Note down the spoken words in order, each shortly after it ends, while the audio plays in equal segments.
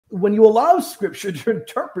when you allow Scripture to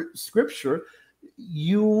interpret Scripture,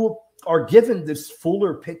 you are given this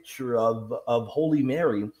fuller picture of Holy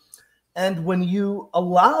Mary. And when you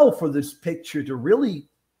allow for this picture to really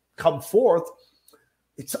come forth,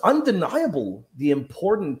 it's undeniable the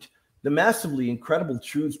massively incredible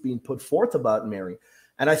truths being put forth about Mary.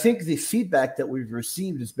 And I think the feedback that we've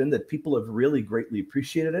received has been that people have really greatly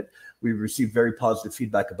appreciated it. We've received very positive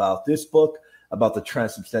feedback about this book, about the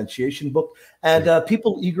transubstantiation book, and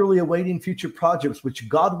people eagerly awaiting future projects, which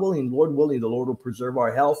God willing, the Lord will preserve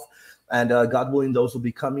our health. And God willing, those will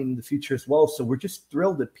be coming in the future as well. So we're just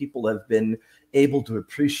thrilled that people have been able to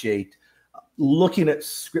appreciate looking at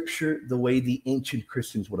Scripture the way the ancient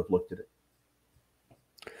Christians would have looked at it.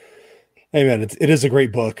 Amen. It is a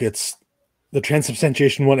great book. It's the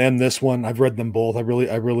transubstantiation one and this one. I've read them both. I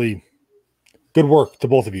really, good work to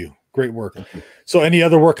both of you. Great work. So any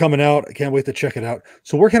other work coming out? I can't wait to check it out.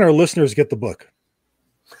 So where can our listeners get the book?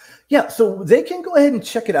 Yeah, so they can go ahead and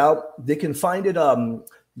check it out. They can find it.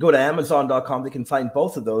 Go to Amazon.com. They can find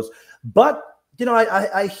both of those. But, you know,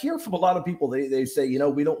 I hear from a lot of people, they say, you know,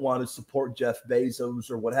 we don't want to support Jeff Bezos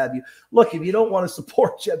or what have you. Look, if you don't want to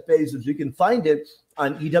support Jeff Bezos, you can find it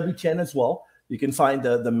on EWTN as well. You can find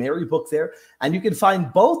the Mary book there. And you can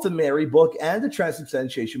find both the Mary book and the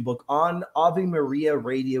transubstantiation book on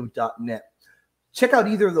AveMariaRadio.net. Check out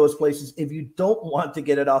either of those places if you don't want to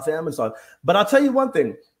get it off Amazon. But I'll tell you one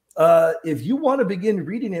thing. If you want to begin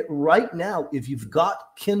reading it right now, if you've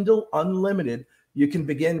got Kindle Unlimited, you can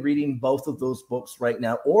begin reading both of those books right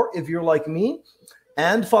now. Or if you're like me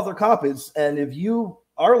and Father Capas, and if you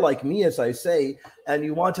are like me, as I say, and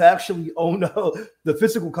you want to actually own the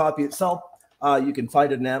physical copy itself, you can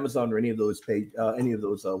find it on Amazon or any of those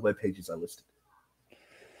web pages I listed.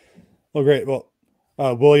 Well, great. Well,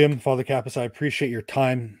 William, Father Capas, I appreciate your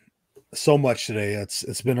time so much today.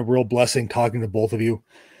 It's been a real blessing talking to both of you.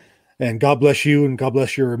 And God bless you, and God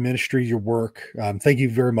bless your ministry, your work. Thank you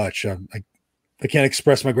very much. I can't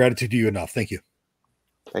express my gratitude to you enough. Thank you.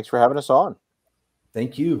 Thanks for having us on.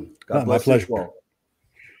 Thank you. God bless my pleasure. you as well.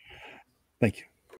 Thank you.